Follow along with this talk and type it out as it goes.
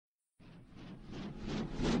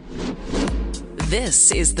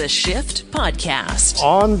This is the Shift Podcast.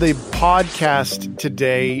 On the podcast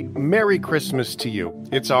today, Merry Christmas to you.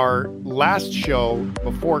 It's our last show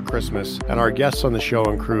before Christmas, and our guests on the show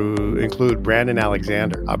include Brandon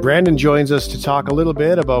Alexander. Brandon joins us to talk a little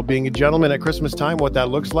bit about being a gentleman at Christmas time, what that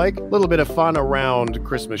looks like, a little bit of fun around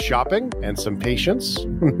Christmas shopping, and some patience.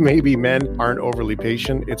 Maybe men aren't overly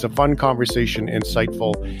patient. It's a fun conversation,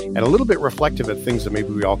 insightful, and a little bit reflective at things that maybe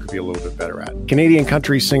we all could be a little bit better at. Canadian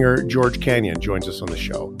country singer George Canyon joins us on the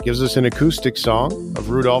show. Gives us an acoustic song of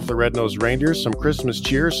Rudolph the Red-Nosed Reindeer, some Christmas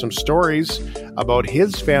cheer, some stories about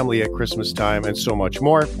his family at Christmas time, and so much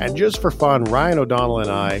more. And just for fun, Ryan O'Donnell and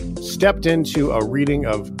I stepped into a reading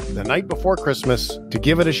of The Night Before Christmas to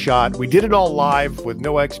give it a shot. We did it all live with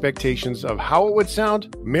no expectations of how it would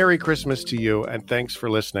sound. Merry Christmas to you, and thanks for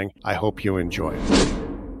listening. I hope you enjoy.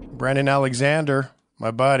 Brandon Alexander, my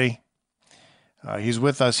buddy. He's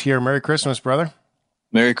with us here. Merry Christmas, brother.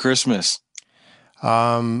 Merry Christmas.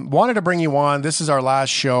 Wanted to bring you on. This is our last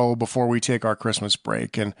show before we take our Christmas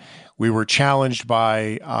break. And we were challenged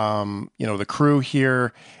by, the crew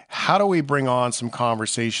here. How do we bring on some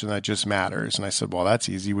conversation that just matters? And I said, well, that's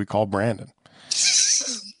easy. We call Brandon.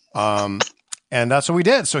 And that's what we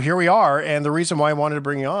did. So here we are. And the reason why I wanted to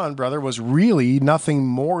bring you on, brother, was really nothing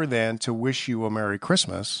more than to wish you a Merry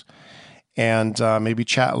Christmas and maybe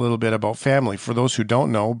chat a little bit about family. For those who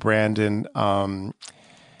don't know, Brandon,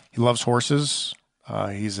 he loves horses.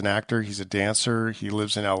 He's an actor. He's a dancer. He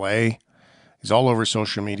lives in LA. He's all over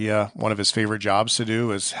social media. One of his favorite jobs to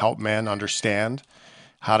do is help men understand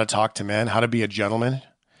how to talk to men, how to be a gentleman,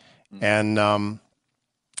 and kind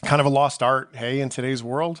of a lost art, hey, in today's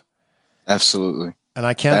world. Absolutely. And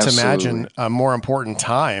I can't imagine a more important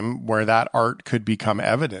time where that art could become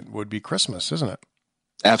evident would be Christmas, isn't it?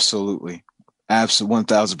 Absolutely.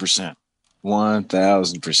 1,000%.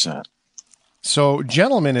 1,000%. So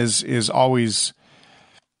gentleman is always,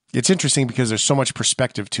 it's interesting because there's so much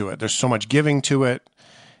perspective to it. There's so much giving to it.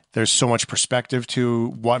 There's so much perspective to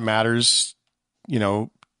what matters, to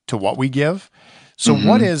what we give. So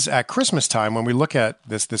what is at Christmas time, when we look at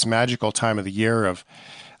this magical time of the year of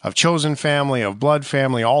chosen family, of blood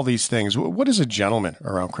family, all these things, what is a gentleman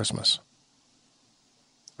around Christmas?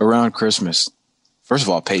 Around Christmas, first of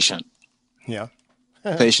all, patient. Yeah.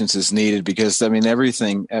 Patience is needed because,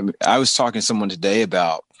 everything. I was talking to someone today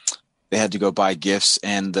about they had to go buy gifts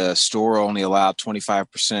and the store only allowed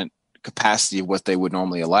 25% capacity of what they would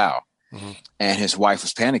normally allow. Mm-hmm. And his wife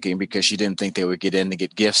was panicking because she didn't think they would get in to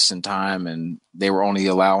get gifts in time. And they were only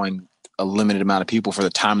allowing a limited amount of people for the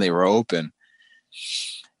time they were open.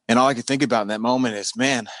 And all I could think about in that moment is,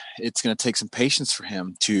 man, it's going to take some patience for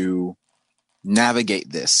him to navigate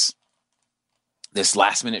this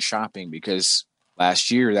last minute shopping, because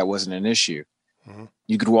last year, that wasn't an issue. Mm-hmm.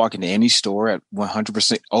 You could walk into any store at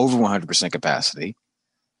 100%, over 100% capacity,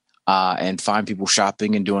 and find people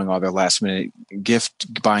shopping and doing all their last minute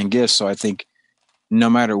buying gifts. So I think no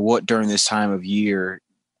matter what during this time of year,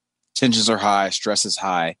 tensions are high, stress is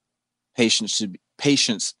high, patience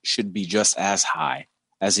should be just as high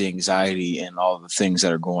as the anxiety and all the things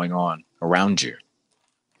that are going on around you.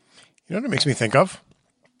 You know what it makes me think of?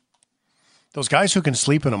 Those guys who can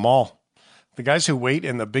sleep in a mall. The guys who wait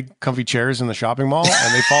in the big comfy chairs in the shopping mall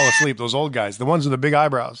and they fall asleep, those old guys, the ones with the big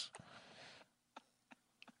eyebrows.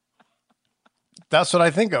 That's what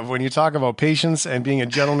I think of when you talk about patience and being a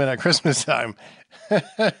gentleman at Christmas time.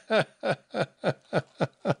 I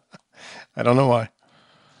don't know why.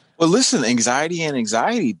 Well, listen, anxiety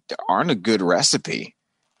aren't a good recipe.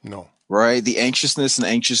 No. Right? The anxiousness,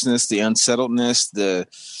 the unsettledness, the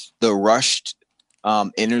rushed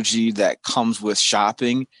energy that comes with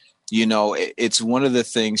shopping. It's one of the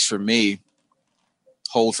things for me.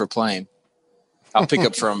 Hold for plane. I'll pick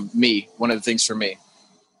up from me. One of the things for me.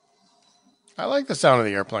 I like the sound of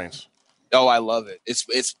the airplanes. Oh, I love it.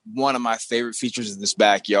 It's one of my favorite features in this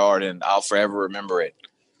backyard, and I'll forever remember it.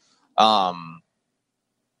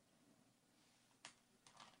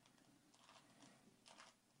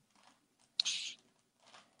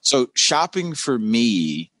 So shopping for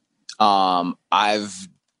me, I've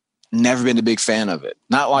never been a big fan of it.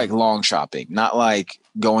 Not like long shopping, not like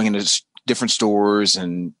going into different stores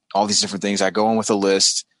and all these different things. I go in with a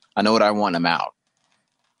list. I know what I want, I'm out.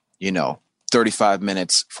 35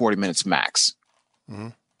 minutes, 40 minutes max. Mm-hmm.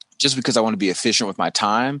 Just because I want to be efficient with my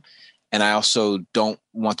time. And I also don't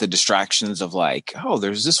want the distractions of like, oh,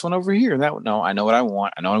 there's this one over here. That one. No, I know what I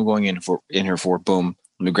want. I know what I'm going in here for. Boom.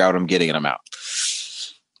 Let me grab what I'm getting and I'm out.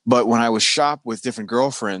 But when I would shop with different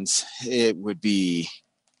girlfriends, it would be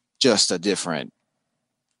just a different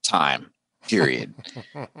time period.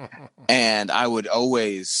 And I would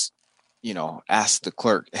always ask the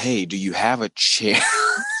clerk, hey, do you have a chair?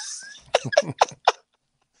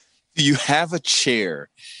 Do you have a chair?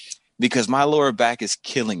 Because my lower back is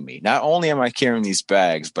killing me. Not only am I carrying these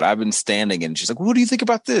bags, but I've been standing, and she's like, what do you think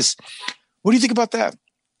about this? What do you think about that?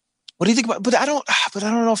 What do you think about, but I don't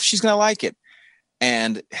know if she's going to like it.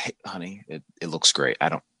 And hey, honey, it looks great.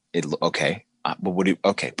 Okay.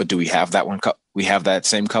 But do we have that one? We have that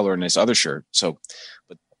same color in this other shirt. So,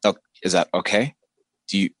 but is that okay?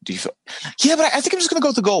 Do you feel, yeah, but I think I'm just going to go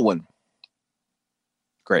with the gold one.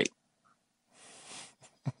 Great.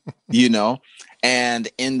 And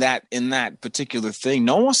in that particular thing,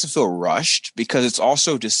 no one wants to feel rushed, because it's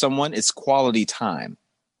also to someone, it's quality time.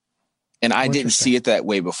 And I didn't see it that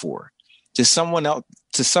way before. To someone else,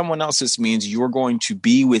 this means you're going to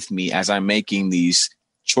be with me as I'm making these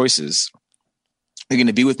choices. You're going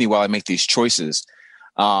to be with me while I make these choices.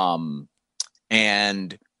 And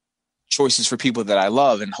choices for people that I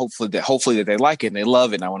love, and hopefully that they like it and they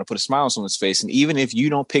love it. And I want to put a smile on someone's face. And even if you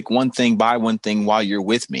don't pick one thing, buy one thing while you're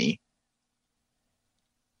with me,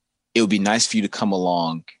 it would be nice for you to come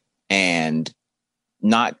along and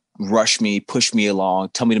not rush me, push me along,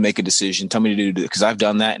 tell me to make a decision, tell me to do it, because I've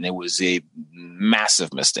done that and it was a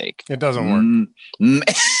massive mistake. It doesn't work.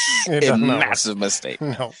 Massive mistake.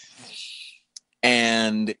 No.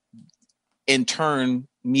 And in turn,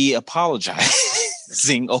 me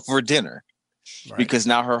apologizing over dinner, right, because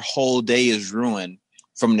now her whole day is ruined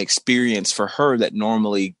from an experience for her that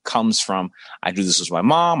normally comes from, I do this with my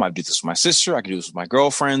mom, I do this with my sister, I can do this with my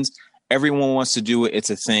girlfriends. Everyone wants to do it.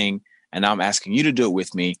 It's a thing. And I'm asking you to do it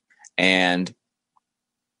with me. And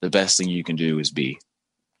the best thing you can do is be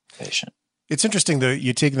patient. It's interesting that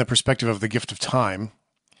you're taking the perspective of the gift of time.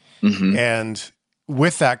 Mm-hmm. And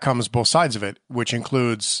with that comes both sides of it, which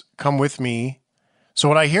includes come with me. So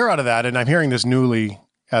what I hear out of that, and I'm hearing this newly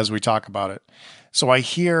as we talk about it. So I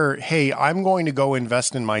hear, hey, I'm going to go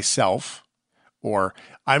invest in myself, or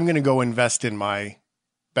I'm going to go invest in my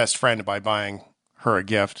best friend by buying her a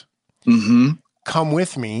gift. Mm-hmm. Come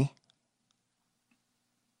with me.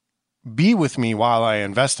 Be with me while I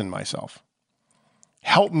invest in myself.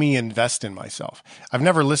 Help me invest in myself. I've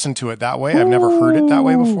never listened to it that way. I've never heard it that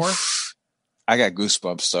way before. I got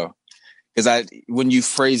goosebumps, so. Because when you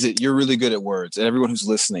phrase it, you're really good at words. And everyone who's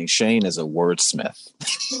listening, Shane is a wordsmith.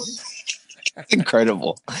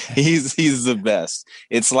 Incredible. He's the best.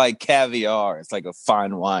 It's like caviar. It's like a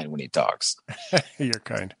fine wine when he talks. You're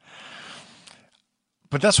kind.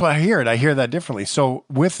 But that's what I hear. I hear that differently. So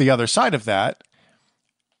with the other side of that,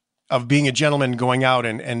 of being a gentleman, going out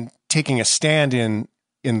and taking a stand in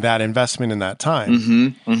that investment in that time,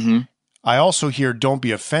 mm-hmm, mm-hmm. I also hear don't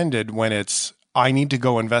be offended when it's, I need to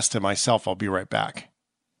go invest in myself. I'll be right back.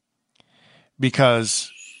 Because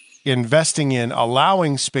investing in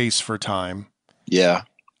allowing space for time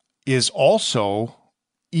is also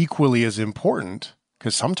equally as important,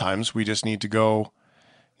 because sometimes we just need to go,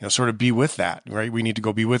 sort of be with that, right? We need to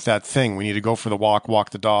go be with that thing. We need to go for the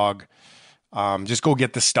walk the dog, just go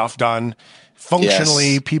get the stuff done.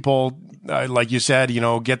 Functionally, people, like you said,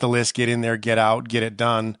 get the list, get in there, get out, get it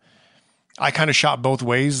done. I kind of shop both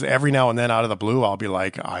ways. Every now and then out of the blue, I'll be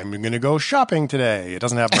like, I'm going to go shopping today. It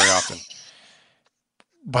doesn't happen very often.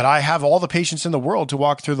 But I have all the patience in the world to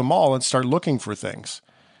walk through the mall and start looking for things.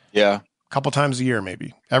 Yeah. A couple times a year,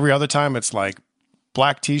 maybe. Every other time, it's like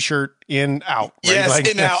black T-shirt, in, out. Right? Yes, like,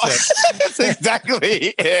 in, out. That's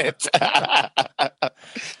exactly it.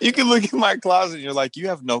 You can look in my closet and you're like, you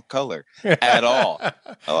have no color at all.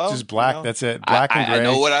 Well, just black. That's it. Black and gray. I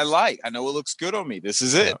know what I like. I know what looks good on me. This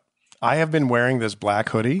is it. Yeah. I have been wearing this black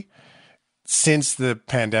hoodie since the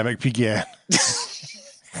pandemic began.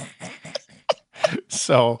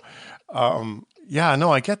 So,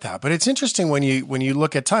 I get that. But it's interesting when you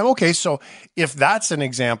look at time. Okay, so if that's an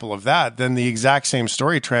example of that, then the exact same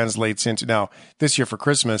story translates into, now, this year for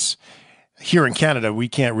Christmas, here in Canada, we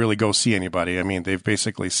can't really go see anybody. I mean, they've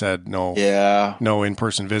basically said no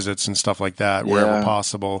in-person visits and stuff like that, wherever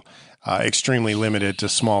possible. Extremely limited to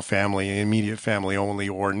small family, immediate family only,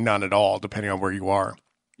 or none at all, depending on where you are.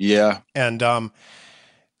 Yeah. And but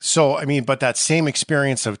that same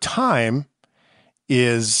experience of time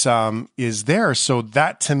is there. So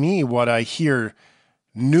that, to me, what I hear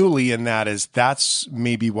newly in that is that's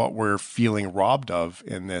maybe what we're feeling robbed of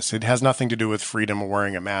in this. It has nothing to do with freedom or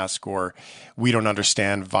wearing a mask, or we don't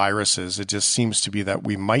understand viruses. It just seems to be that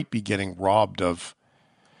we might be getting robbed of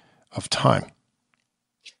time.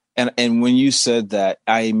 And when you said that,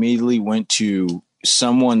 I immediately went to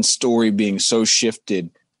someone's story being so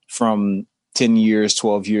shifted from 10 years,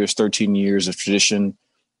 12 years, 13 years of tradition,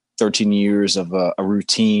 13 years of a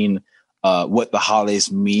routine, what the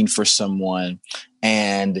holidays mean for someone.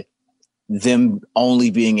 And them only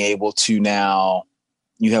being able to now,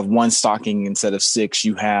 you have one stocking instead of 6,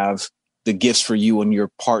 you have the gifts for you and your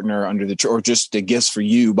partner under the tree, or just the gifts for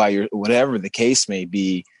you by your, whatever the case may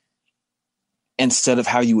be, instead of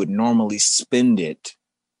how you would normally spend it,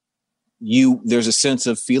 there's a sense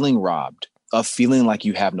of feeling robbed, of feeling like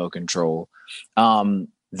you have no control.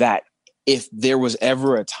 That if there was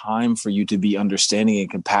ever a time for you to be understanding and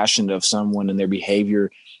compassionate of someone and their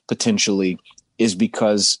behavior potentially, is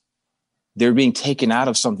because they're being taken out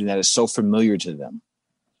of something that is so familiar to them.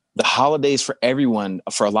 The holidays for everyone,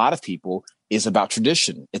 for a lot of people, is about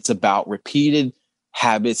tradition. It's about repeated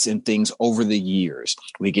habits and things over the years.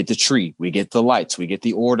 We get the tree, we get the lights, we get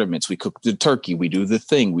the ornaments, we cook the turkey, we do the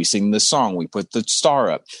thing, we sing the song, we put the star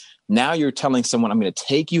up. Now you're telling someone, I'm going to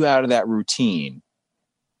take you out of that routine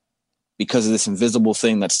because of this invisible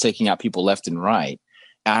thing that's taking out people left and right.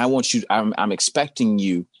 And I want you, I'm expecting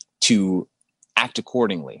you to act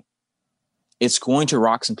accordingly. It's going to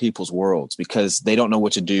rock some people's worlds because they don't know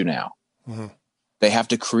what to do now. Mm-hmm. They have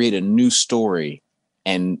to create a new story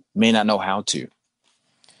and may not know how to.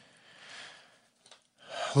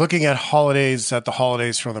 Looking at the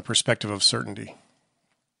holidays from the perspective of certainty.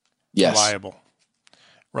 Yes.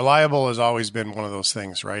 Reliable has always been one of those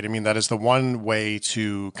things, right? I mean, that is the one way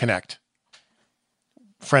to connect.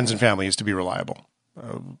 Friends and family is to be reliable.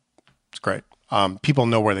 It's great. People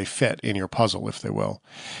know where they fit in your puzzle, if they will.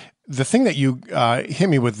 The thing that you hit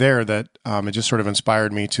me with there that it just sort of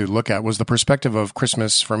inspired me to look at was the perspective of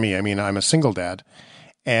Christmas for me. I mean, I'm a single dad,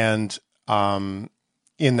 and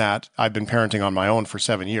in that I've been parenting on my own for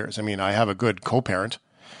 7 years. I mean, I have a good co-parent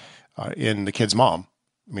in the kid's mom.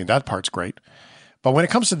 I mean, that part's great. But when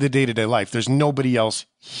it comes to the day-to-day life, there's nobody else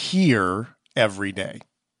here every day,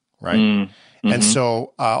 right? Mm-hmm. And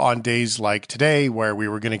so on days like today where we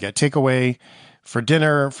were going to get takeaway for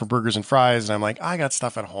dinner, for burgers and fries, and I'm like, I got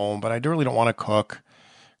stuff at home, but I really don't want to cook,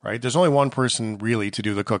 right? There's only one person really to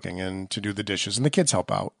do the cooking and to do the dishes, and the kids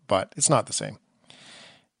help out, but it's not the same.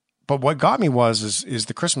 But what got me is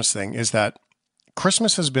the Christmas thing, is that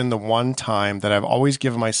Christmas has been the one time that I've always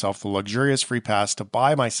given myself the luxurious free pass to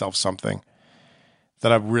buy myself something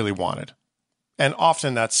that I've really wanted. And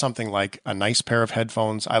often that's something like a nice pair of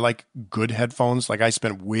headphones. I like good headphones. Like, I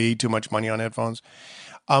spend way too much money on headphones.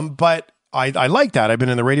 But I like that. I've been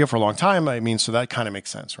in the radio for a long time. I mean, so that kind of makes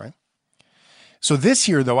sense, right? So this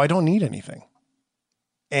year, though, I don't need anything.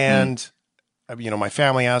 And, my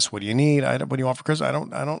family asks, what do you need? What do you want for Christmas?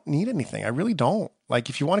 I don't need anything. I really don't. Like,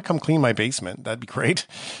 if you want to come clean my basement, that'd be great.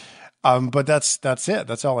 But that's it.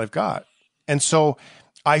 That's all I've got. And so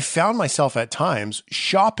I found myself at times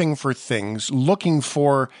shopping for things, looking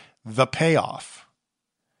for the payoff.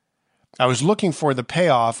 I was looking for the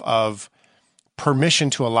payoff of permission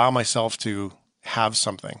to allow myself to have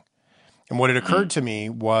something. And what had occurred to me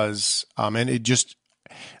was, and it just,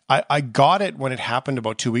 I got it when it happened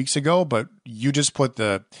about 2 weeks ago, but you just put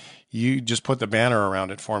the banner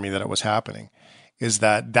around it for me that it was happening, is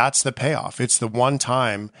that's the payoff. It's the one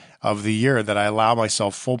time of the year that I allow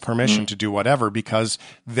myself full permission to do whatever, because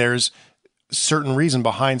there's certain reason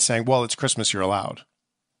behind saying, well, it's Christmas, you're allowed.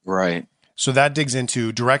 Right. So that digs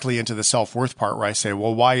directly into the self-worth part, where I say,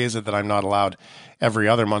 well, why is it that I'm not allowed every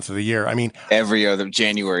other month of the year? I mean, every other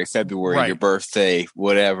January, February, right, your birthday,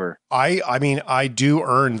 whatever. I mean, I do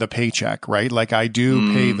earn the paycheck, right? Like, I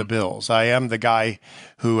do pay the bills. I am the guy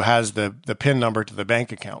who has the PIN number to the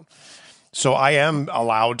bank account. So I am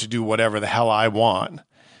allowed to do whatever the hell I want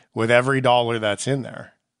with every dollar that's in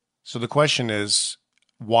there. So the question is,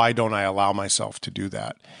 why don't I allow myself to do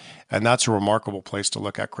that? And that's a remarkable place to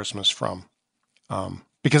look at Christmas from.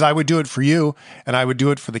 Because I would do it for you, and I would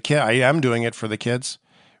do it for the kid. I am doing it for the kids,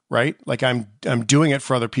 right? Like, I'm doing it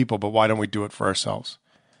for other people, but why don't we do it for ourselves?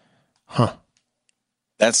 Huh.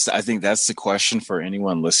 I think that's the question for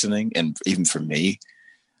anyone listening, and even for me,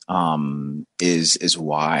 is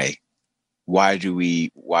why? Why do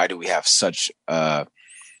we have such a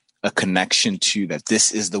connection to that?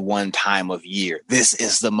 This is the one time of year. This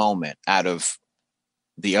is the moment out of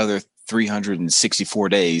the other 364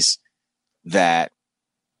 days that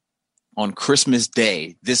on Christmas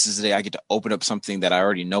Day, this is the day I get to open up something that I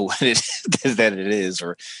already know what it is, that it is,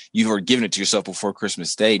 or you've already given it to yourself before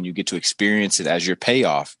Christmas Day, and you get to experience it as your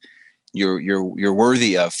payoff, you're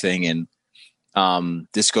worthy of thing. And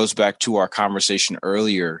this goes back to our conversation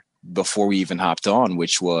earlier before we even hopped on,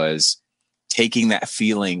 which was taking that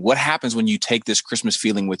feeling. What happens when you take this Christmas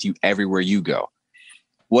feeling with you everywhere you go?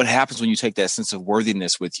 What happens when you take that sense of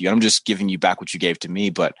worthiness with you? I'm just giving you back what you gave to me,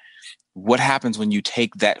 but what happens when you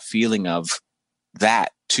take that feeling of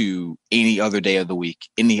that to any other day of the week,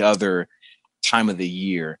 any other time of the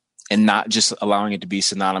year, and not just allowing it to be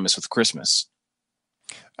synonymous with Christmas.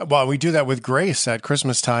 Well, we do that with grace at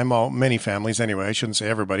Christmas time. Well, many families anyway, I shouldn't say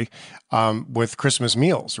everybody, with Christmas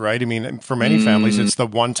meals, right? I mean, for many families, it's the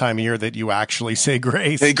one time a year that you actually say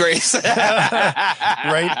grace. Say grace.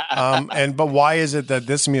 Right? But why is it that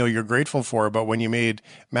this meal you're grateful for, but when you made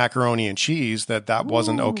macaroni and cheese, that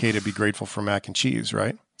wasn't okay to be grateful for mac and cheese,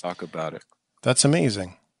 right? Talk about it. That's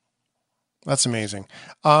amazing. That's amazing.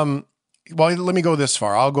 Well, let me go this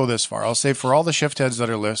far. I'll go this far. I'll say for all the shift heads that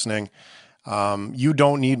are listening, you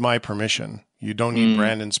don't need my permission. You don't need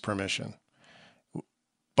Brandon's permission.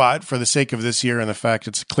 But for the sake of this year and the fact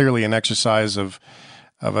it's clearly an exercise of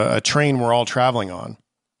a train we're all traveling on.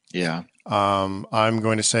 Yeah. I'm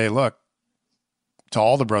going to say, look, to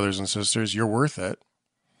all the brothers and sisters, you're worth it.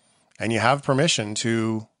 And you have permission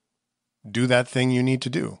to do that thing you need to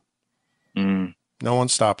do. No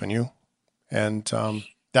one's stopping you. And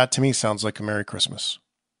that to me sounds like a Merry Christmas.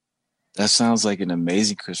 That sounds like an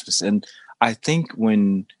amazing Christmas. And I think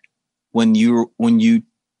when you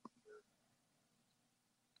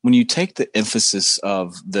take the emphasis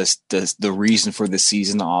of the reason for the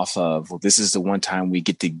season off of, well, this is the one time we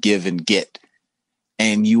get to give and get,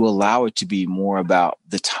 and you allow it to be more about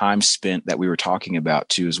the time spent that we were talking about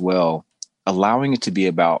too as well, allowing it to be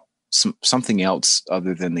about something else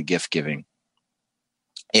other than the gift giving.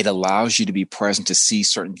 It allows you to be present to see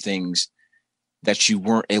certain things that you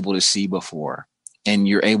weren't able to see before. And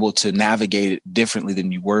you're able to navigate it differently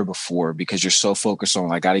than you were before because you're so focused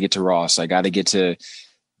on, I got to get to Ross. I got to get to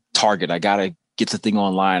Target. I got to get the thing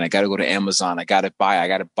online. I got to go to Amazon. I got to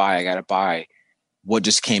buy what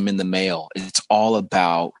just came in the mail. It's all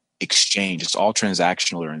about exchange. It's all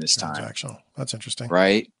transactional during this time. Transactional. That's interesting.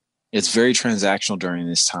 Right? It's very transactional during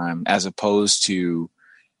this time, as opposed to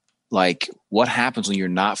like what happens when you're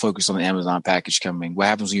not focused on the Amazon package coming? What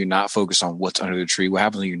happens when you're not focused on what's under the tree? What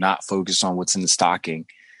happens when you're not focused on what's in the stocking?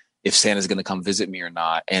 If Santa's going to come visit me or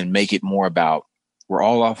not, and make it more about we're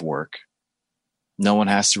all off work. No one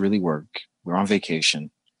has to really work. We're on vacation.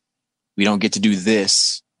 We don't get to do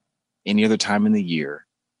this any other time in the year,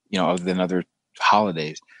 other than other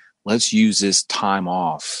holidays. Let's use this time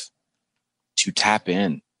off to tap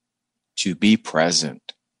in, to be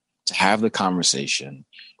present, to have the conversation,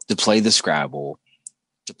 to play the Scrabble,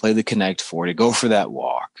 to play the Connect Four, to go for that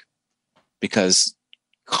walk. Because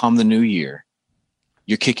come the new year,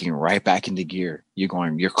 you're kicking right back into gear. You're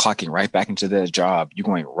clocking right back into that job. You're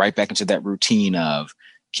going right back into that routine of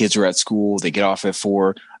kids are at school. They get off at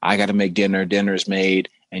 4. I got to make dinner. Dinner's made.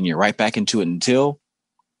 And you're right back into it until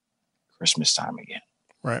Christmas time again.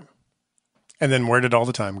 Right. And then where did all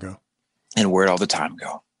the time go?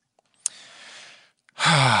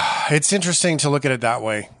 It's interesting to look at it that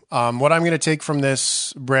way. What I'm going to take from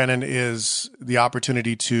this, Brandon, is the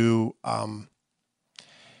opportunity to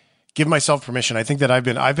give myself permission. I think that I've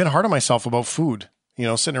been hard on myself about food.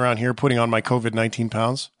 Sitting around here putting on my COVID 19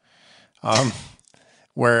 pounds,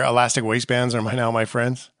 where elastic waistbands are now my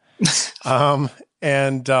friends, and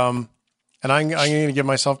I'm going to give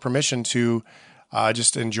myself permission to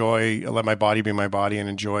just let my body be my body and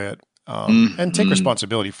enjoy it. And take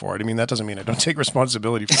responsibility for it. I mean, that doesn't mean I don't take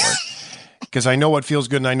responsibility for it because I know what feels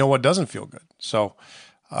good and I know what doesn't feel good. So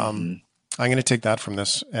I'm going to take that from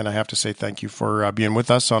this. And I have to say thank you for being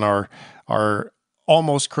with us on our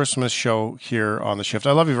almost Christmas show here on The Shift.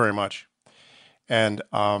 I love you very much. And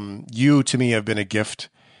you, to me, have been a gift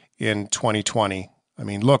in 2020. I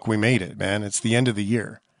mean, look, we made it, man. It's the end of the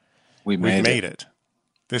year. We've made it.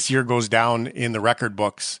 This year goes down in the record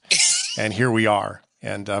books, and here we are.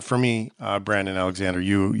 And for me, Brandon Alexander,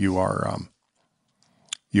 you are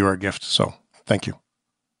a gift. So thank you.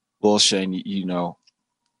 Well, Shane,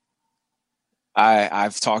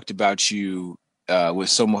 I've talked about you with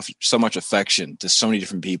so much affection to so many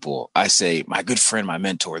different people. I say my good friend, my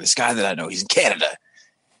mentor, this guy that I know, he's in Canada,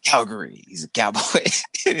 Calgary. He's a cowboy.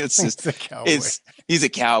 He's a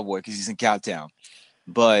cowboy because he's in Cowtown.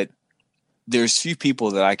 But there's few people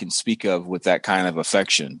that I can speak of with that kind of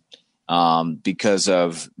affection. Because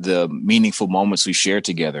of the meaningful moments we share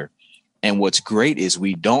together. And what's great is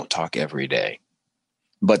we don't talk every day,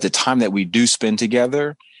 but the time that we do spend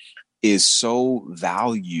together is so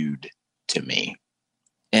valued to me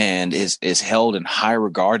and is held in high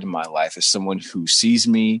regard in my life as someone who sees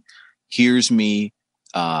me, hears me,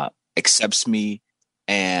 accepts me,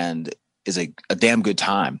 and is a damn good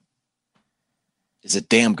time. It's a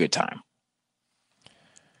damn good time.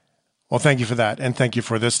 Well, thank you for that. And thank you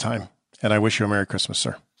for this time. And I wish you a Merry Christmas,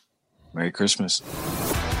 sir. Merry Christmas.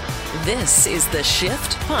 This is the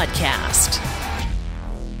Shift Podcast.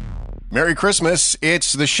 Merry Christmas.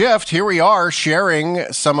 It's The Shift. Here we are sharing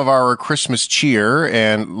some of our Christmas cheer.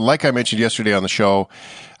 And like I mentioned yesterday on the show,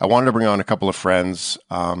 I wanted to bring on a couple of friends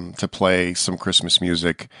to play some Christmas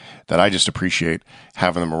music that I just appreciate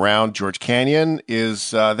having them around. George Canyon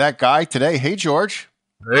is that guy today. Hey, George.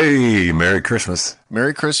 Hey, Merry Christmas.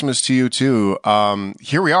 Merry Christmas to you, too.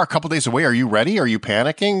 Here we are a couple days away. Are you ready? Are you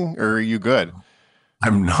panicking? Or are you good?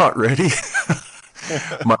 I'm not ready.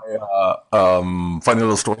 My funny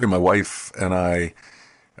little story. My wife and I,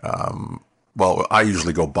 I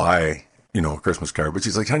usually go buy, a Christmas card, but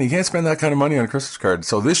she's like, honey, you can't spend that kind of money on a Christmas card.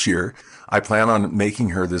 So this year I plan on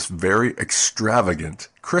making her this very extravagant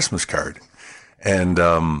Christmas card. And,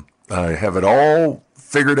 I have it all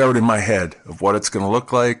figured out in my head of what it's going to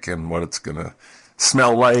look like and what it's going to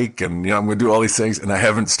smell like. And, I'm going to do all these things and I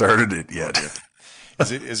haven't started it yet.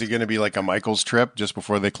 Is it going to be like a Michael's trip just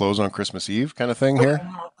before they close on Christmas Eve kind of thing here?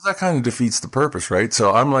 That kind of defeats the purpose, right?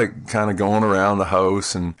 So I'm like kind of going around the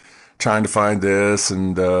house and trying to find this.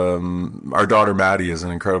 And our daughter Maddie is an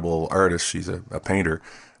incredible artist. She's a painter,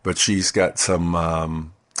 but she's got some,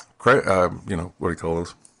 what do you call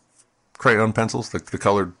those? Crayon pencils, the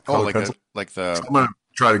colored pencils. So I'm going to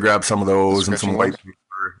try to grab some of those and some white paper.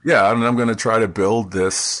 Yeah, and I'm going to try to build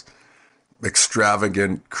this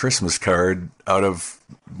extravagant Christmas card out of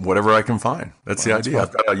whatever I can find. That's the idea.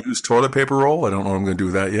 I've got a used toilet paper roll. I don't know what I'm going to do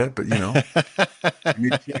with that yet, but you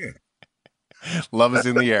can. Love is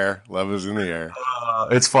in the air. Love is in the air.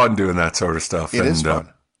 It's fun doing that sort of stuff. It is fun.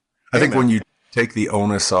 I think when you take the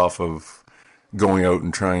onus off of going out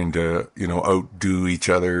and trying to, outdo each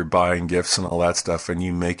other, buying gifts and all that stuff, and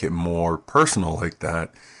you make it more personal like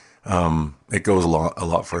that, it goes a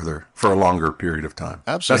lot further for a longer period of time.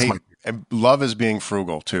 Absolutely. And love is being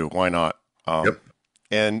frugal too. Why not? Yep.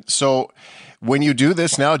 And so when you do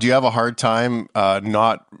this now, do you have a hard time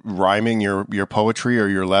not rhyming your poetry or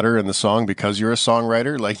your letter in the song because you're a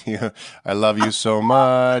songwriter? Like, I love you so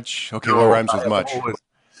much. Okay, what rhymes with much?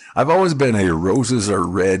 I've always been a roses are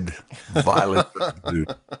red, violet blue.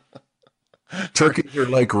 Turkeys are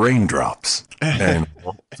like raindrops. And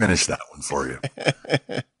we'll finish that one for you.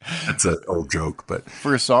 That's an old joke, but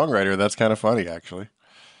for a songwriter, that's kind of funny, actually.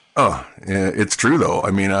 Oh, yeah, it's true though.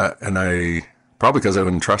 I mean, I probably because I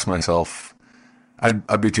wouldn't trust myself,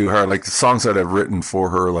 I'd be too hard. Like the songs that I've written for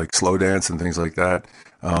her, like Slow Dance and things like that.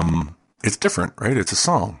 It's different, right? It's a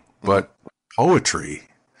song, but poetry,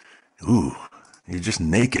 ooh, you're just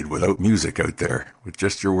naked without music out there with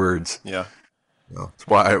just your words. Yeah. That's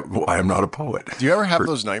why I'm not a poet. Do you ever have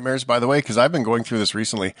those nightmares, by the way? Because I've been going through this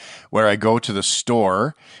recently where I go to the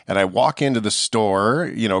store and I walk into the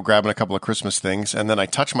store, grabbing a couple of Christmas things, and then I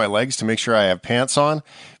touch my legs to make sure I have pants on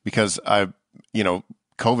because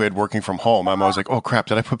COVID working from home. I'm always like, oh crap,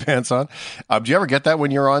 did I put pants on? Do you ever get that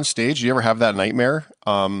when you're on stage? Do you ever have that nightmare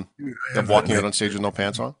of walking out on stage with no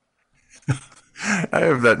pants on? I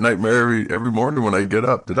have that nightmare every morning when I get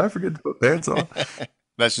up. Did I forget to put pants on?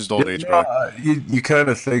 That's just old age, brother. You kind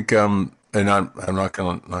of think, and I'm not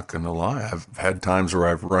gonna lie. I've had times where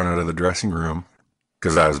I've run out of the dressing room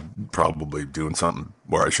because I was probably doing something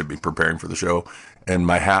where I should be preparing for the show, and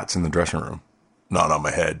my hat's in the dressing room, not on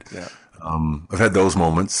my head. Yeah. I've had those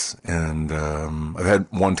moments, and I've had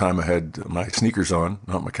one time I had my sneakers on,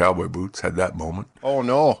 not my cowboy boots. Had that moment. Oh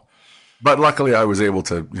no! But luckily, I was able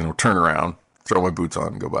to, turn around, throw my boots on,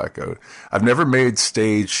 and go back out. I've never made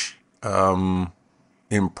stage.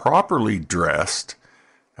 Improperly dressed.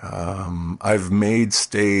 I've made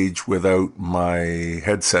stage without my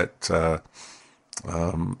headset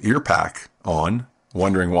ear pack on,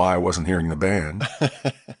 wondering why I wasn't hearing the band.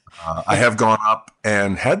 I have gone up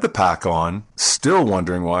and had the pack on, still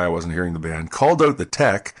wondering why I wasn't hearing the band, called out the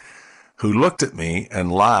tech who looked at me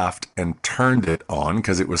and laughed and turned it on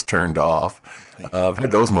because it was turned off. I've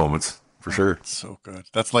had those moments for sure. That's so good.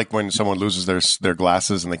 That's like when someone loses their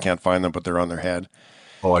glasses and they can't find them, but they're on their head.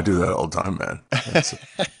 Oh, I do that all the time, man. It's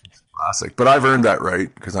classic. But I've earned that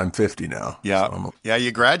right because I'm 50 now. Yeah. So yeah,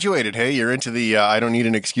 you graduated. Hey, you're into the I don't need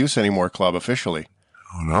an excuse anymore club officially.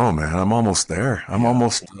 Oh, no, man. I'm almost there. I'm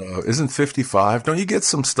almost, isn't 55? Don't you get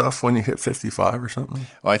some stuff when you hit 55 or something?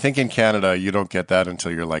 Well, I think in Canada, you don't get that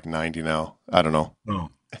until you're like 90 now. I don't know. Oh,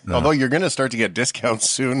 no. Although you're going to start to get discounts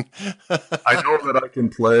soon. I know that I can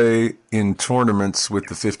play in tournaments with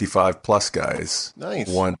the 55 plus guys. Nice.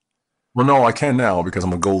 Well, no, I can now because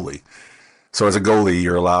I'm a goalie. So as a goalie,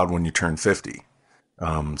 you're allowed when you turn 50.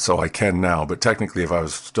 So I can now. But technically, if I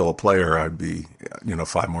was still a player, I'd be,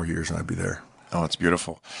 5 more years and I'd be there. Oh, it's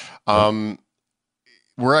beautiful.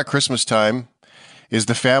 We're at Christmas time. Is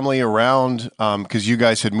the family around? Because you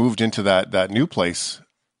guys had moved into that new place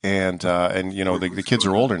and the kids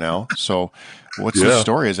are older now. So, what's the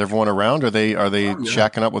story? Is everyone around? Are they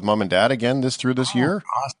shacking up with mom and dad again through this year?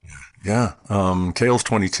 Yeah. Kale's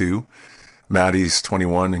 22, Maddie's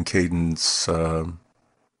 21, and Caden's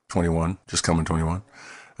 21, just coming 21.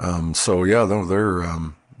 So yeah,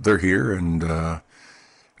 they're here, and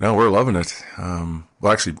no, we're loving it.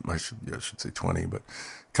 Well, actually, I should say 20, but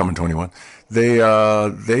coming 21. They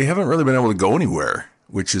haven't really been able to go anywhere,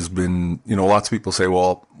 which has been, lots of people say,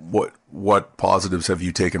 well, what positives have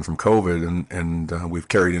you taken from COVID and we've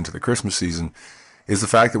carried into the Christmas season is the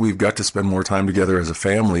fact that we've got to spend more time together as a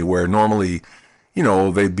family, where normally,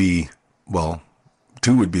 they'd be, well,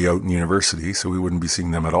 two would be out in university, so we wouldn't be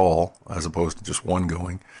seeing them at all, as opposed to just one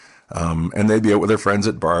going. And they'd be out with their friends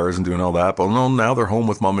at bars and doing all that. But no, now they're home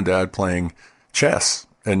with mom and dad playing chess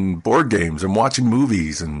and board games and watching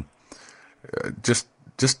movies and just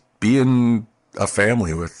being a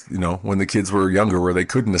family with, when the kids were younger where they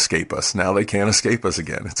couldn't escape us. Now they can't escape us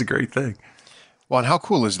again. It's a great thing. Well, and how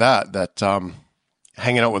cool is that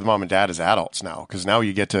hanging out with mom and dad as adults now? Because now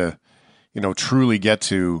you get to, truly get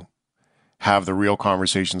to have the real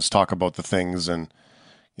conversations, talk about the things, and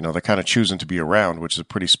they're kind of choosing to be around, which is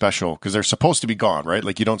pretty special because they're supposed to be gone, right?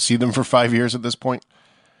 Like you don't see them for 5 years at this point.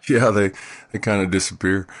 Yeah, they kind of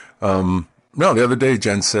disappear. No, the other day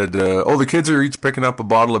Jen said, the kids are each picking up a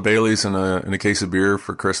bottle of Bailey's and a case of beer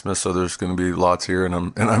for Christmas, so there's going to be lots here.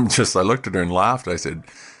 And I looked at her and laughed. I said,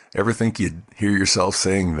 ever think you'd hear yourself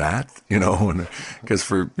saying that? Because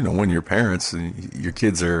for, when you're parents and your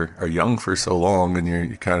kids are young for so long and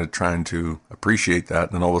you're kind of trying to appreciate that,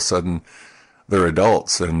 and then all of a sudden they're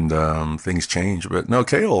adults and things change. But no,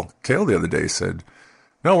 Kale the other day said,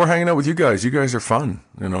 no, we're hanging out with you guys. You guys are fun,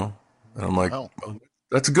 And I'm like, oh,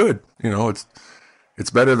 that's good. It's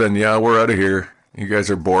better than, yeah, we're out of here. You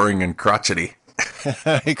guys are boring and crotchety.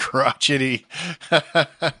 Crotchety.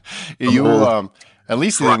 You, at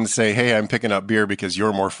least he didn't say, hey, I'm picking up beer because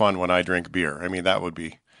you're more fun when I drink beer. I mean, that would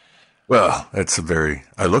be. Well,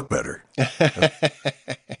 I look better.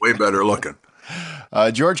 Way better looking.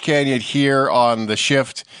 George Canyon here on The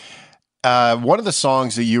Shift. One of the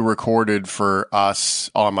songs that you recorded for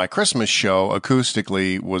us on my Christmas show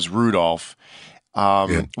acoustically was Rudolph.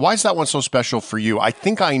 Why is that one so special for you? I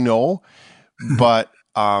think I know, but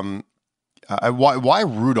why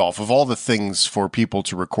Rudolph? Of all the things for people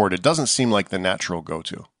to record, it doesn't seem like the natural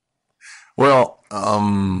go-to. Well,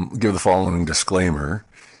 give the following disclaimer.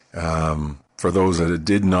 For those that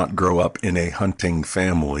did not grow up in a hunting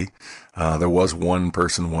family, there was one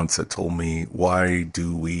person once that told me, why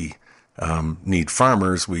do we need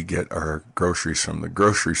farmers? We get our groceries from the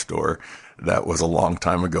grocery store. That was a long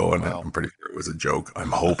time ago, and wow. I'm pretty sure it was a joke. I'm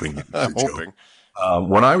hoping it was a joke.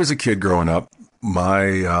 When I was a kid growing up,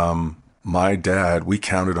 my dad, we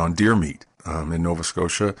counted on deer meat in Nova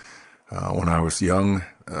Scotia. When I was young,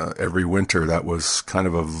 every winter, that was kind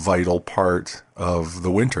of a vital part of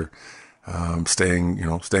the winter.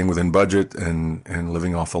 Staying within budget and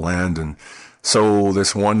living off the land. And so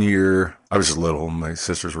this one year, I was just little, my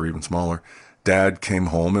sisters were even smaller. Dad came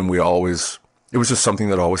home and it was just something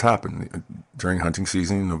that always happened. During hunting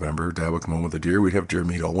season in November, Dad would come home with a deer. We'd have deer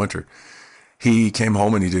meat all winter. He came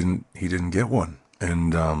home and he didn't get one.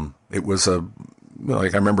 And, it was I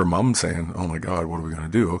remember Mom saying, oh my God, what are we going to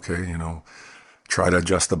do? Okay. Try to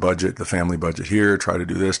adjust the budget, the family budget here, try to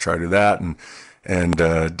do this, try to do that. And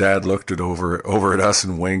Dad looked over at us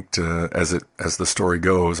and winked, as the story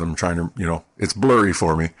goes. I'm trying to, it's blurry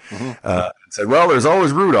for me. And said, well, there's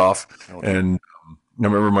always Rudolph. Okay. And I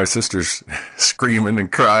remember my sisters screaming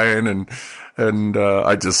and crying and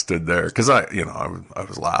I just stood there because I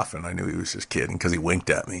was laughing. I knew he was just kidding because he winked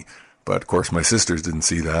at me. But of course my sisters didn't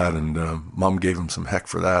see that. And Mom gave him some heck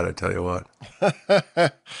for that. I tell you what.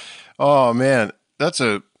 Oh man, that's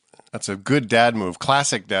a good dad move.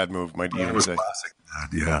 Classic dad move, might even say. Classic dad,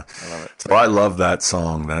 yeah. I love it. So I love that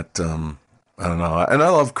song. That I don't know, and I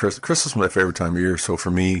love Christmas. Christmas is my favorite time of year. So for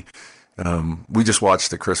me, we just watched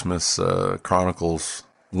the Christmas Chronicles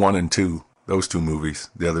 1 and 2. Those two movies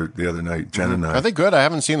the other night. Jen and I. Are they good? I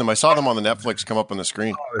haven't seen them. I saw them on the Netflix come up on the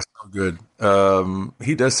screen. Oh, they're so good.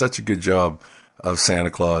 He does such a good job of Santa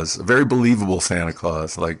Claus. A very believable Santa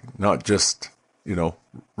Claus, like not just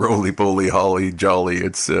roly-poly, holly, jolly.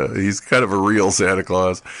 It's he's kind of a real Santa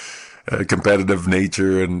Claus, competitive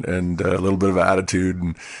nature and a little bit of attitude,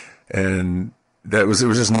 and it was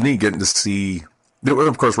just neat getting to see.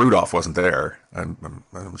 Of course, Rudolph wasn't there. I'm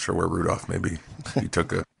not sure where Rudolph. Maybe he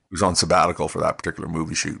was on sabbatical for that particular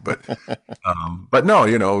movie shoot, but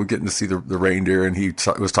no, getting to see the reindeer, and he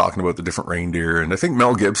was talking about the different reindeer, and I think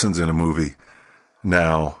Mel Gibson's in a movie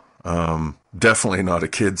now. Definitely not a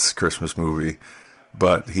kid's Christmas movie.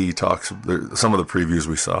 But he talks, some of the previews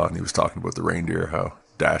we saw, and he was talking about the reindeer, how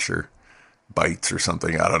Dasher bites or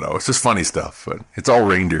something. I don't know. It's just funny stuff, but it's all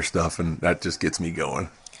reindeer stuff, and that just gets me going.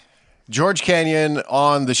 George Canyon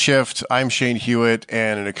on The Shift. I'm Shane Hewitt,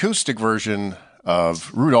 and an acoustic version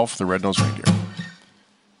of Rudolph the Red-Nosed Reindeer.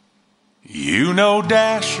 You know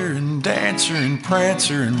Dasher and Dancer and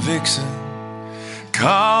Prancer and Vixen,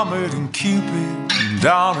 Comet and Cupid and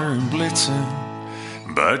Donner and Blitzen.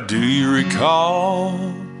 But do you recall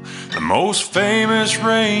the most famous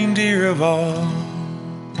reindeer of all?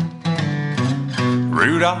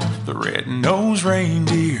 Rudolph the red-nosed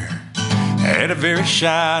reindeer had a very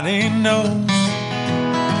shiny nose,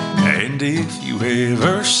 and if you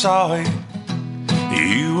ever saw it,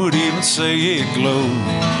 you would even say it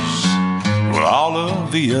glows. Well, all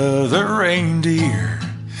of the other reindeer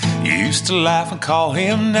used to laugh and call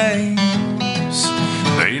him names.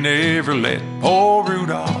 They never let poor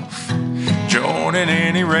Rudolph join in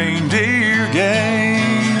any reindeer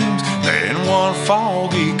games. Then one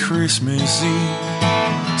foggy Christmas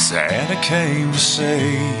Eve, Santa came to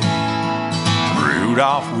say,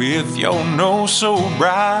 Rudolph, with your nose so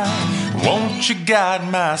bright, won't you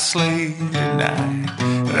guide my sleigh tonight?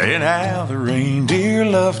 Then how the reindeer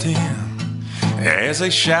loved him as they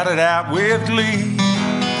shouted out with glee,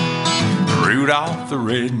 Rudolph the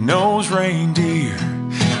red-nosed reindeer,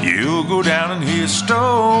 you'll go down in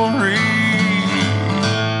history.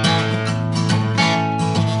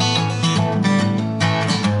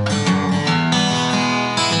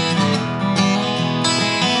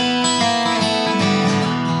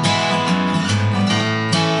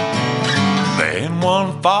 Then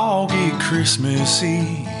one foggy Christmas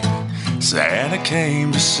Eve, Santa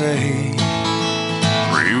came to say,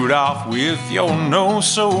 Rudolph, with your nose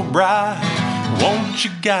so bright, won't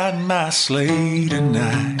you guide my sleigh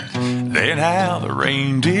tonight? Then how the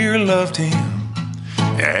reindeer loved him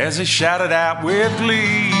as they shouted out with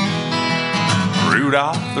glee,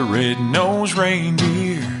 Rudolph the red-nosed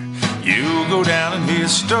reindeer, you'll go down in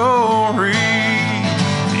history.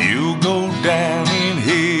 You'll go down in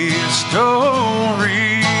history.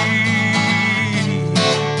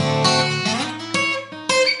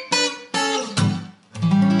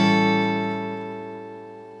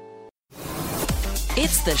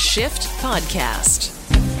 It's the Shift Podcast.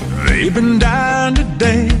 They've been dying to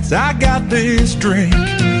dance. I got this drink.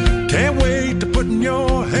 Can't wait to put in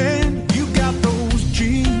your hand. You got those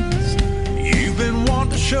jeans. You've been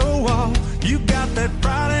wanting to show off. You got that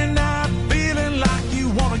Friday night feeling like you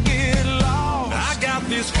want to get lost. I got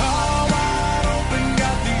this car wide open.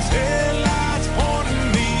 Got these headlights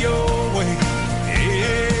pointing me your way.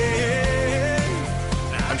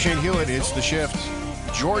 Yeah. I'm Shane Hewitt. It's The Shift.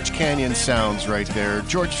 George Canyon sounds right there.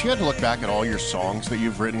 George, if you had to look back at all your songs that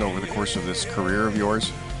you've written over the course of this career of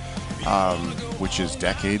yours, which is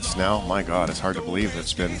decades now, my God, it's hard to believe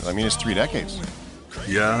it's been, it's 3 decades.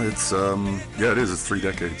 Yeah, it is. It's 3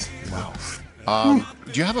 decades. Wow.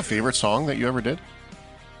 Do you have a favorite song that you ever did?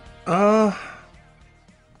 Man,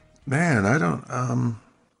 I don't know.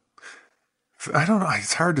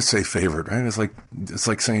 It's hard to say favorite, right? It's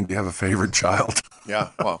like saying, do you have a favorite child? Yeah,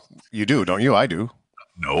 well, you do, don't you? I do.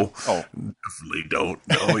 No. Oh, definitely don't.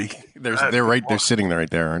 No, they're right. They're sitting right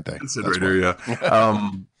there, aren't they? Sitting right there, yeah.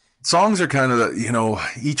 Songs are kind of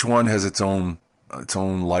each one has its own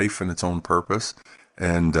life and its own purpose,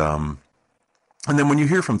 and then when you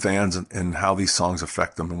hear from fans and how these songs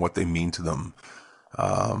affect them and what they mean to them,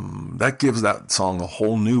 that gives that song a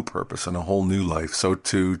whole new purpose and a whole new life. So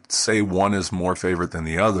to say one is more favorite than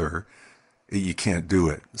the other, you can't do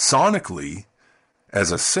it. Sonically,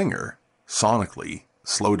 as a singer,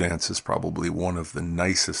 Slow Dance is probably one of the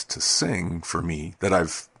nicest to sing for me that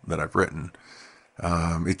I've written.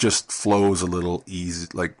 It just flows a little easy,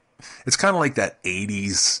 like it's kind of like that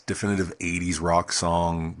definitive 80s rock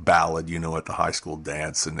song ballad, at the high school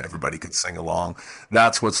dance, and everybody could sing along.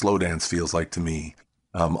 That's what Slow Dance feels like to me.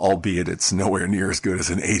 Albeit it's nowhere near as good as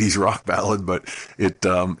an 80s rock ballad, but it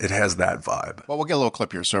has that vibe. Well, we'll get a little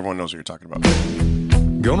clip here so everyone knows what you're talking about.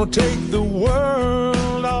 Gonna take the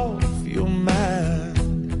world off your mind.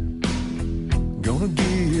 Gonna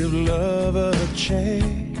give love a chance.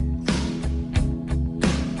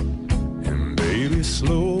 And baby,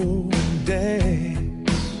 slow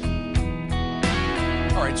dance.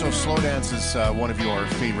 All right, so Slow Dance is one of your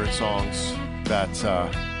favorite songs that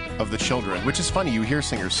of the children, which is funny. You hear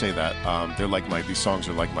singers say that. These songs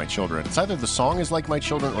are like my children. It's either the song is like my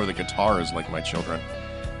children or the guitar is like my children.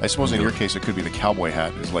 I suppose in your case, it could be the cowboy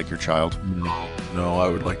hat is like your child. No, I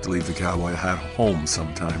would like to leave the cowboy hat home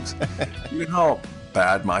sometimes.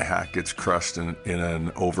 bad my hat gets crushed in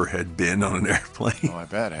an overhead bin on an airplane. Oh, I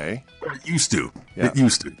bet, hey? It used to. Yeah. It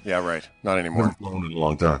used to. Yeah, right. Not I anymore. haven't flown in a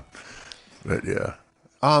long time. But yeah.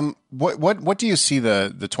 What do you see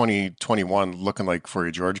the 2021 looking like for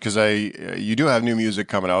you, George? Because you do have new music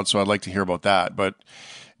coming out, so I'd like to hear about that. But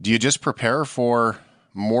do you just prepare for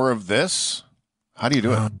more of this? How do you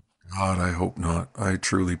do it? God, I hope not. I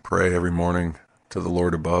truly pray every morning to the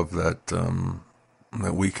Lord above that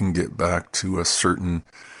that we can get back to a certain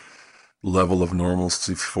level of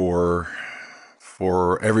normalcy for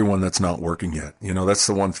everyone that's not working yet. You know, that's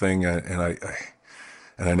the one thing, and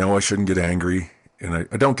I know I shouldn't get angry. And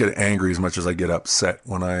I don't get angry as much as I get upset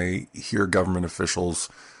when I hear government officials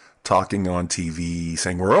talking on TV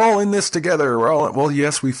saying, we're all in this together. Well,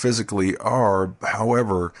 yes, we physically are.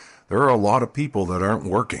 However, there are a lot of people that aren't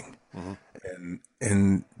working. Mm-hmm.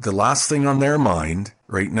 And the last thing on their mind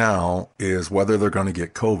right now is whether they're going to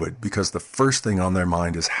get COVID, because the first thing on their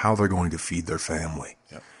mind is how they're going to feed their family.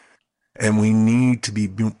 Yep. And we need to be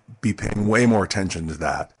paying way more attention to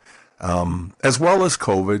that. As well as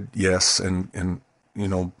COVID, yes, and you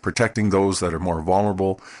know, protecting those that are more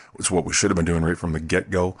vulnerable, which is what we should have been doing right from the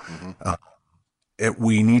get-go. Mm-hmm.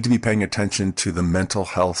 We need to be paying attention to the mental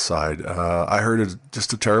health side. I heard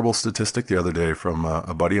just a terrible statistic the other day from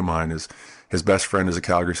a buddy of mine. His best friend is a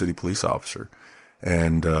Calgary City police officer.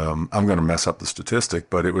 And I'm going to mess up the statistic,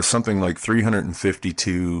 but it was something like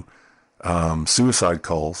 352 suicide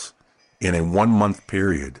calls in a 1 month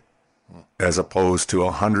period, as opposed to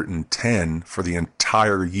 110 for the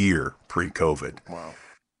entire year pre-COVID. Wow.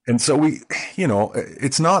 And so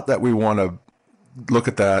it's not that we want to look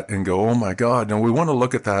at that and go, oh my God. No, we want to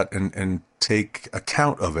look at that and take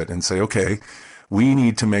account of it and say, okay, we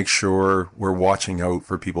need to make sure we're watching out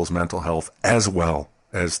for people's mental health as well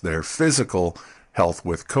as their physical health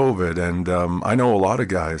with COVID. And I know a lot of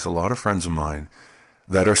guys, a lot of friends of mine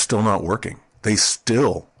that are still not working. They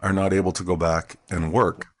still are not able to go back and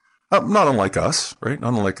work. Not unlike us, right?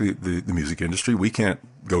 Not unlike the music industry. We can't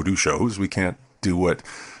go do shows. We can't do what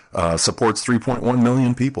supports 3.1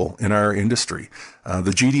 million people in our industry.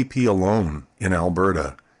 The GDP alone in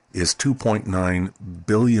Alberta is $2.9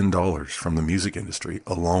 billion from the music industry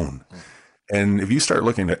alone. And if you start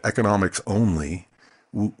looking at economics only,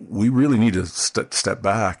 we really need to step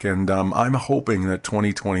back. And I'm hoping that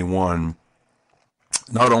 2021,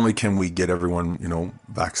 not only can we get everyone,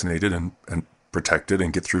 vaccinated and protected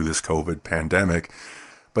and get through this COVID pandemic,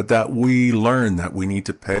 but that we learn that we need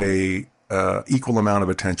to pay equal amount of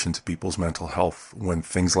attention to people's mental health when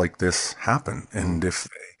things like this happen. And if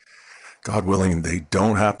God willing, they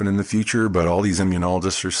don't happen in the future, but all these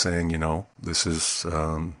immunologists are saying, this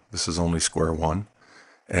is only square one.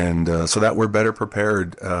 And so that we're better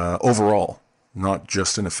prepared overall, not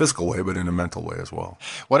just in a physical way, but in a mental way as well.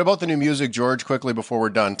 What about the new music, George, quickly before we're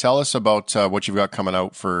done? Tell us about what you've got coming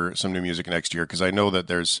out for some new music next year, because I know that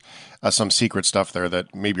there's some secret stuff there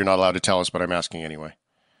that maybe you're not allowed to tell us, but I'm asking anyway.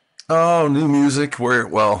 Oh, new music. We're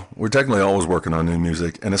technically always working on new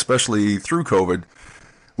music, and especially through COVID,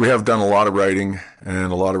 we have done a lot of writing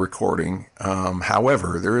and a lot of recording.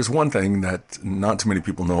 However, there is one thing that not too many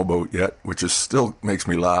people know about yet, which is still makes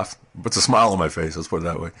me laugh, puts a smile on my face, let's put it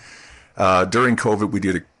that way. During COVID, we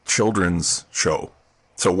did a children's show.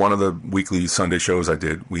 So one of the weekly Sunday shows I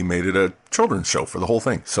did, we made it a children's show for the whole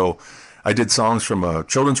thing. So I did songs from a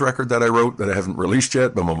children's record that I wrote that I haven't released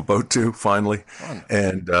yet, but I'm about to finally. Fun.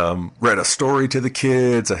 And read a story to the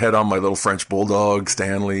kids. I had on my little French bulldog,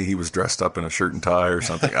 Stanley. He was dressed up in a shirt and tie or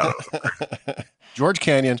something. I don't know. George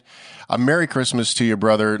Canyon, a Merry Christmas to you,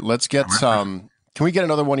 brother. Let's get some. Can we get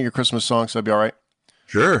another one of your Christmas songs? That'd be all right?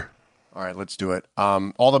 Sure. All right, let's do it.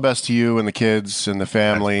 All the best to you and the kids and the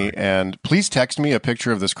family. And please text me a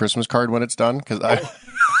picture of this Christmas card when it's done, because I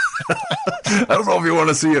don't know if you want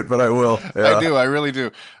to see it, but I will. Yeah. I do. I really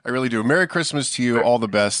do. Merry Christmas to you. All the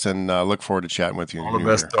best, and look forward to chatting with you. All the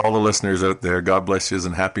best to all the listeners out there. God bless you,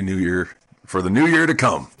 and Happy New Year for the new year to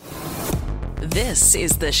come. This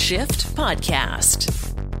is the Shift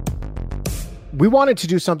Podcast. We wanted to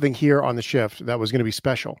do something here on the Shift that was going to be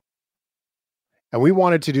special. And we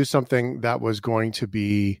wanted to do something that was going to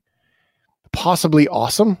be possibly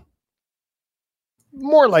awesome.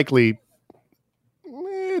 More likely,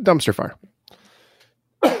 dumpster fire.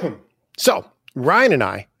 So Ryan and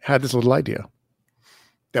I had this little idea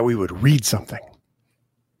that we would read something.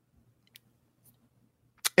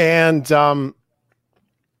 And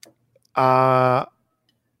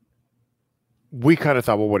we kind of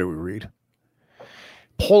thought, well, what do we read?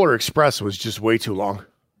 Polar Express was just way too long.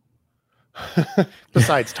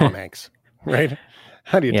 Besides Tom Hanks, right?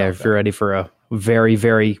 How do you? Yeah, if you're ready for a Very,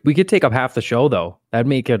 very. We could take up half the show though. That'd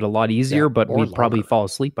make it a lot easier, but we'd longer. probably fall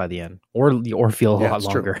asleep by the end, or feel a lot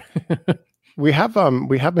longer. We have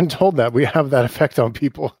been told that we have that effect on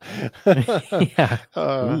people. Yeah.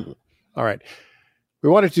 All right. We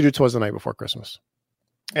wanted to do Twas the Night Before Christmas.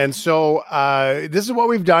 And so this is what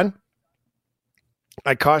we've done.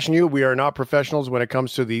 I caution you, we are not professionals when it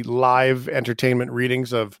comes to the live entertainment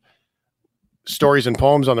readings of stories and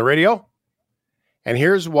poems on the radio. And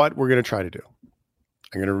here's what we're going to try to do.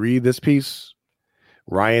 I'm going to read this piece.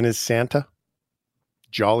 Ryan is Santa,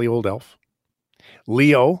 jolly old elf.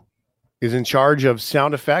 Leo is in charge of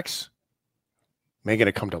sound effects, making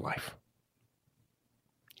it come to life.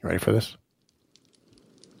 You ready for this?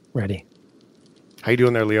 Ready. How you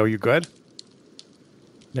doing there, Leo? You good?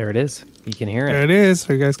 There it is. You can hear it. There it is.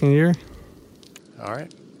 So you guys can hear. All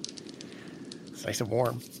right. It's nice and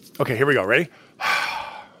warm. Okay, here we go. Ready?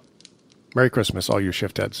 Merry Christmas, all you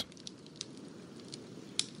shift heads.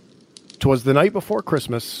 'Twas the night before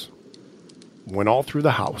Christmas, when all through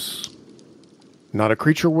the house, not a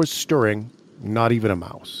creature was stirring, not even a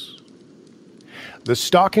mouse. The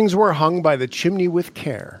stockings were hung by the chimney with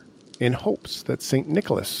care, in hopes that St.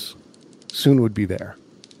 Nicholas soon would be there.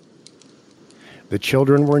 The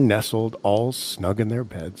children were nestled all snug in their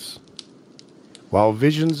beds, while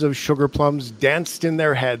visions of sugar plums danced in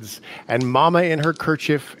their heads, and Mama in her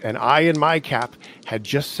kerchief and I in my cap had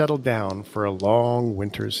just settled down for a long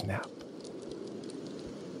winter's nap.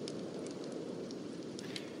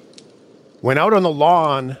 When out on the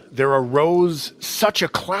lawn there arose such a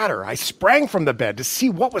clatter, I sprang from the bed to see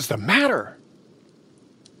what was the matter.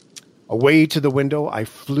 Away to the window I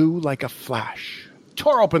flew like a flash,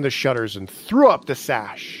 tore open the shutters and threw up the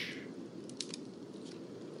sash.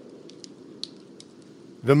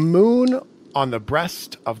 The moon on the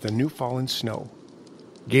breast of the new fallen snow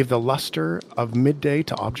gave the luster of midday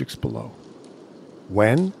to objects below.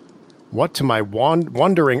 When, what to my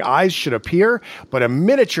wondering eyes should appear but a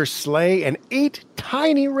miniature sleigh and 8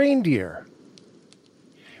 tiny reindeer.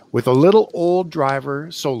 With a little old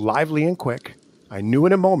driver so lively and quick, I knew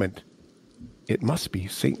in a moment it must be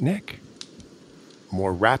St. Nick.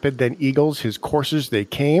 More rapid than eagles his coursers they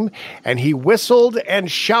came, and he whistled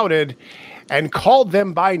and shouted and called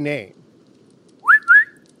them by name.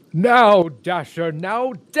 Now Dasher,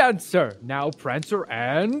 now Dancer, now Prancer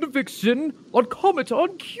and Vixen, on Comet,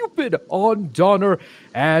 on Cupid, on Donner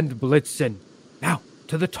and Blitzen. Now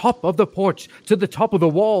to the top of the porch, to the top of the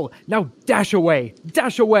wall, now dash away,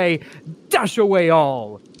 dash away, dash away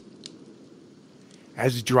all.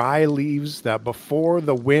 As dry leaves that before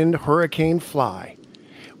the wind hurricane fly,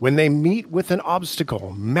 when they meet with an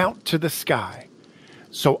obstacle, mount to the sky.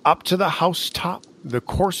 So up to the housetop the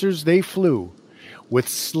coursers they flew, with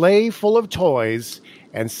sleigh full of toys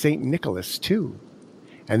and St. Nicholas too.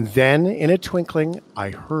 And then in a twinkling I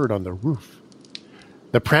heard on the roof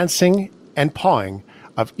the prancing and pawing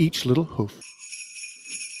of each little hoof.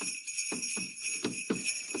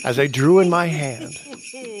 As I drew in my hand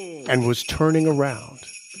and was turning around,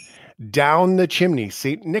 down the chimney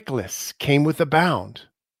St. Nicholas came with a bound.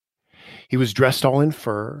 He was dressed all in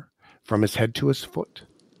fur from his head to his foot,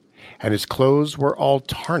 and his clothes were all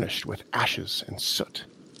tarnished with ashes and soot.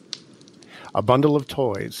 A bundle of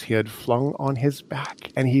toys he had flung on his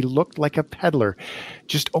back, and he looked like a peddler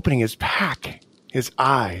just opening his pack. His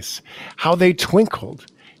eyes, how they twinkled,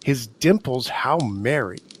 his dimples how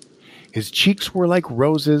merry. His cheeks were like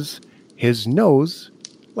roses, his nose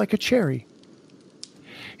like a cherry.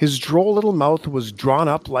 His droll little mouth was drawn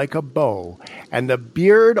up like a bow, and the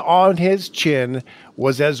beard on his chin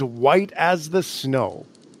was as white as the snow.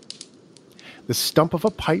 The stump of a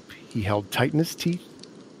pipe he held tight in his teeth,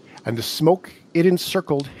 and the smoke it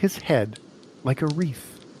encircled his head like a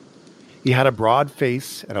wreath. He had a broad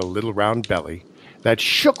face and a little round belly that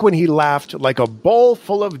shook when he laughed like a bowl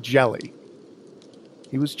full of jelly.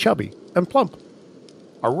 He was chubby and plump,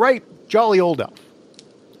 a right jolly old elf,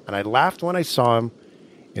 and I laughed when I saw him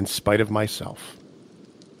in spite of myself.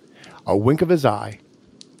 A wink of his eye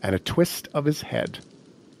and a twist of his head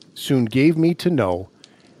soon gave me to know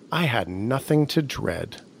I had nothing to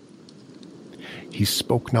dread. He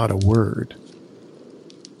spoke not a word,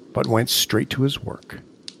 but went straight to his work,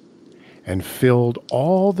 and filled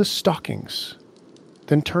all the stockings,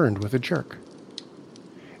 then turned with a jerk.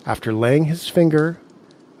 After laying his finger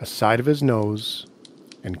aside of his nose,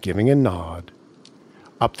 and giving a nod,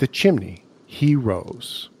 up the chimney he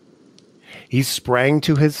rose. He sprang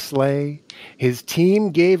to his sleigh, his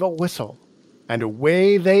team gave a whistle, and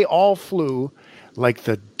away they all flew like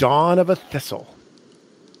the dawn of a thistle.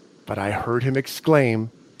 But I heard him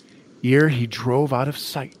exclaim, ere he drove out of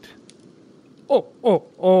sight,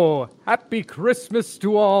 Happy Christmas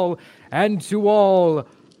to all, and to all,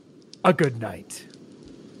 a good night.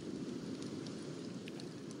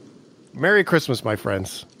 Merry Christmas, my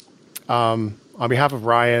friends. On behalf of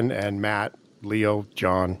Ryan and Matt, Leo,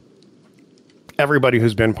 John, everybody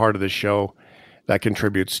who's been part of this show that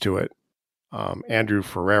contributes to it, Andrew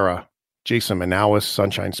Ferreira, Jason Manowis,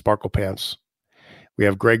 Sunshine Sparkle Pants. We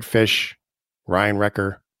have Greg Fish, Ryan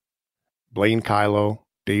Recker, Blaine Kylo,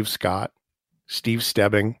 Dave Scott, Steve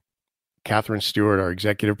Stebbing, Catherine Stewart, our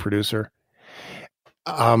executive producer.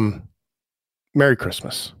 Merry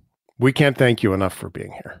Christmas. We can't thank you enough for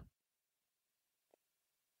being here.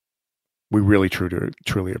 We really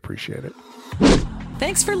truly appreciate it.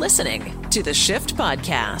 Thanks for listening to the Shift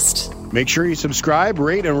Podcast. Make sure you subscribe,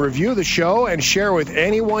 rate, and review the show, and share with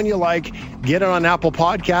anyone you like. Get it on Apple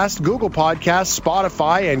Podcasts, Google Podcasts,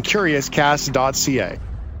 Spotify, and CuriousCast.ca.